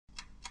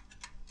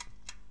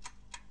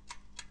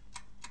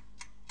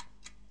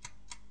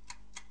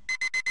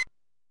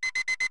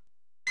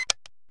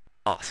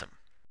Awesome.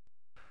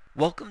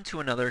 Welcome to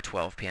another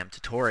 12 p.m.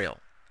 tutorial.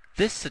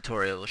 This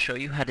tutorial will show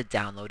you how to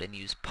download and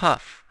use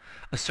Puff,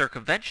 a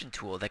circumvention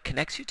tool that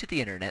connects you to the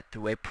internet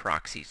through a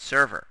proxy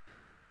server.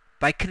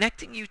 By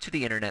connecting you to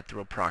the internet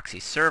through a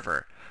proxy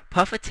server,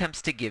 Puff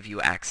attempts to give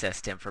you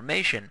access to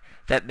information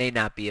that may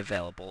not be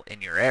available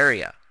in your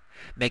area,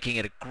 making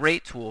it a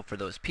great tool for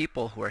those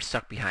people who are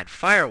stuck behind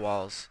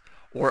firewalls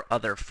or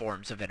other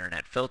forms of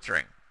internet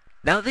filtering.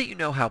 Now that you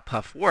know how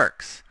Puff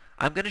works,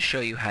 I'm going to show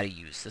you how to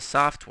use the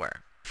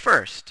software.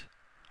 First,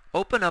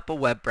 open up a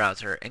web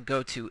browser and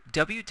go to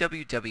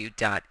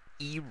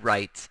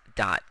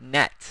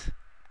www.ewrite.net.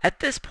 At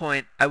this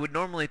point, I would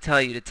normally tell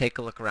you to take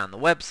a look around the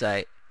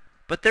website,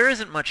 but there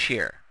isn't much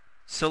here,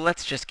 so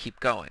let's just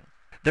keep going.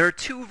 There are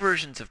two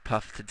versions of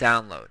Puff to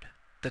download,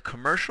 the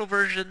commercial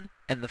version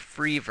and the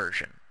free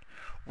version.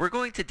 We're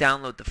going to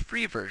download the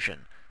free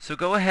version, so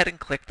go ahead and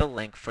click the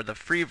link for the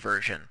free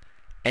version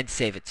and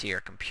save it to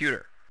your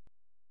computer.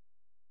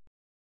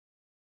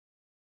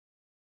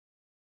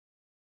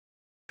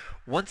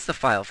 Once the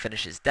file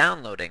finishes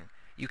downloading,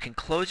 you can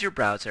close your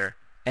browser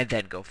and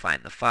then go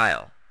find the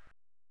file.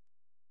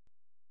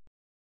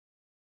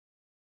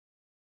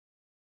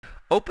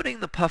 Opening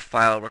the Puff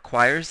file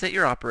requires that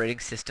your operating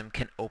system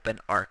can open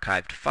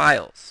archived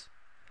files.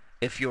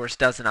 If yours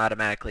doesn't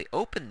automatically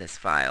open this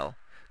file,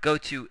 go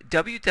to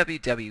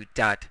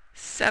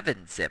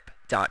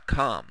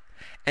www.7zip.com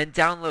and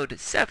download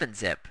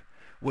 7zip,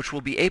 which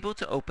will be able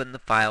to open the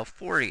file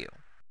for you.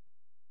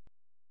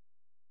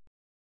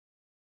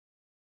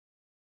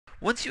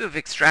 Once you have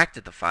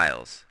extracted the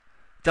files,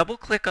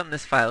 double-click on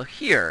this file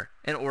here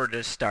in order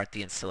to start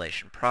the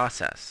installation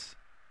process.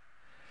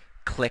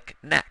 Click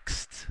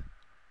Next.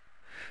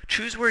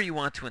 Choose where you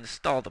want to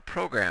install the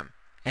program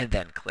and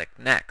then click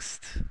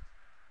Next.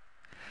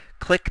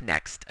 Click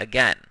Next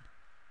again.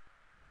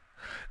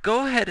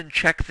 Go ahead and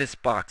check this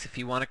box if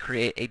you want to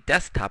create a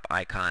desktop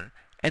icon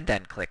and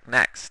then click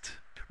Next.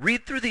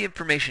 Read through the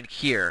information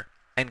here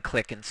and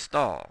click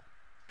Install.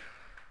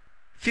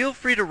 Feel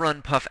free to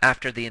run Puff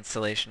after the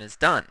installation is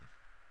done.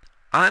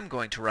 I'm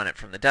going to run it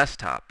from the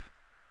desktop.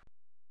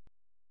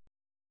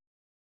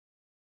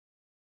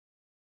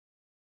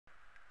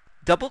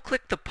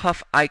 Double-click the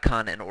Puff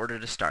icon in order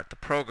to start the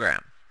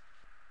program.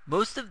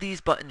 Most of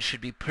these buttons should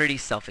be pretty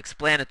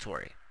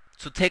self-explanatory,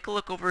 so take a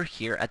look over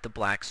here at the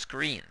black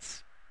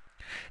screens.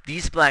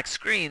 These black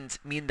screens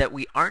mean that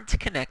we aren't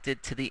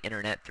connected to the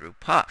internet through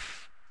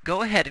Puff.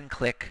 Go ahead and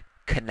click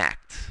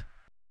Connect.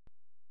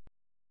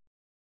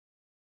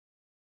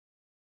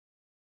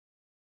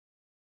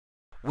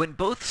 When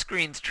both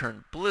screens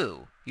turn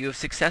blue, you have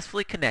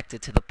successfully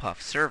connected to the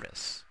Puff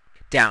service.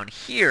 Down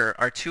here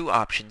are two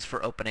options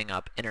for opening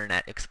up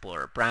Internet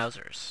Explorer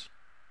browsers.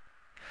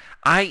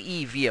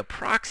 IE via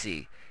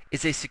proxy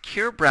is a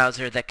secure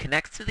browser that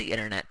connects to the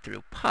internet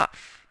through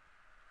Puff.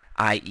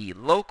 IE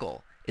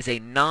local is a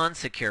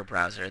non-secure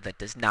browser that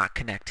does not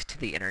connect to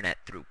the internet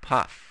through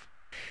Puff.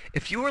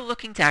 If you are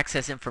looking to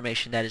access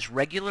information that is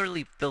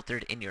regularly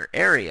filtered in your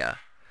area,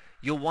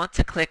 you'll want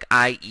to click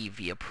IE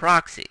via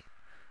proxy.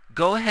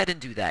 Go ahead and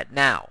do that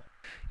now.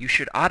 You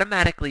should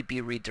automatically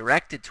be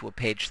redirected to a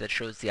page that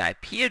shows the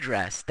IP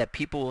address that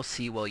people will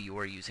see while you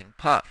are using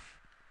Puff.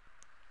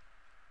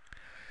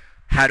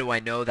 How do I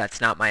know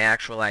that's not my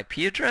actual IP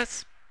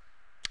address?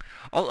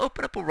 I'll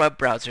open up a web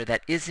browser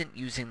that isn't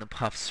using the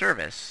Puff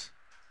service,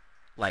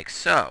 like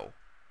so,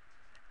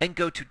 and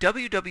go to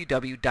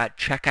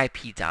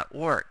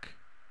www.checkip.org.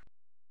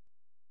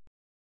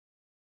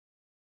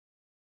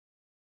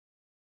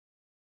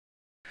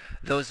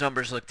 Those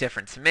numbers look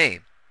different to me,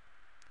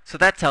 so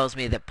that tells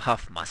me that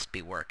Puff must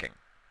be working.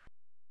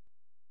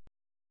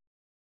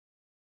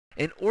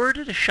 In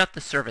order to shut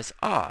the service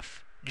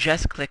off,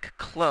 just click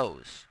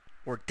Close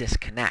or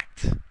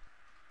Disconnect.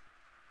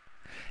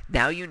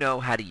 Now you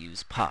know how to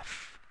use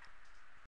Puff.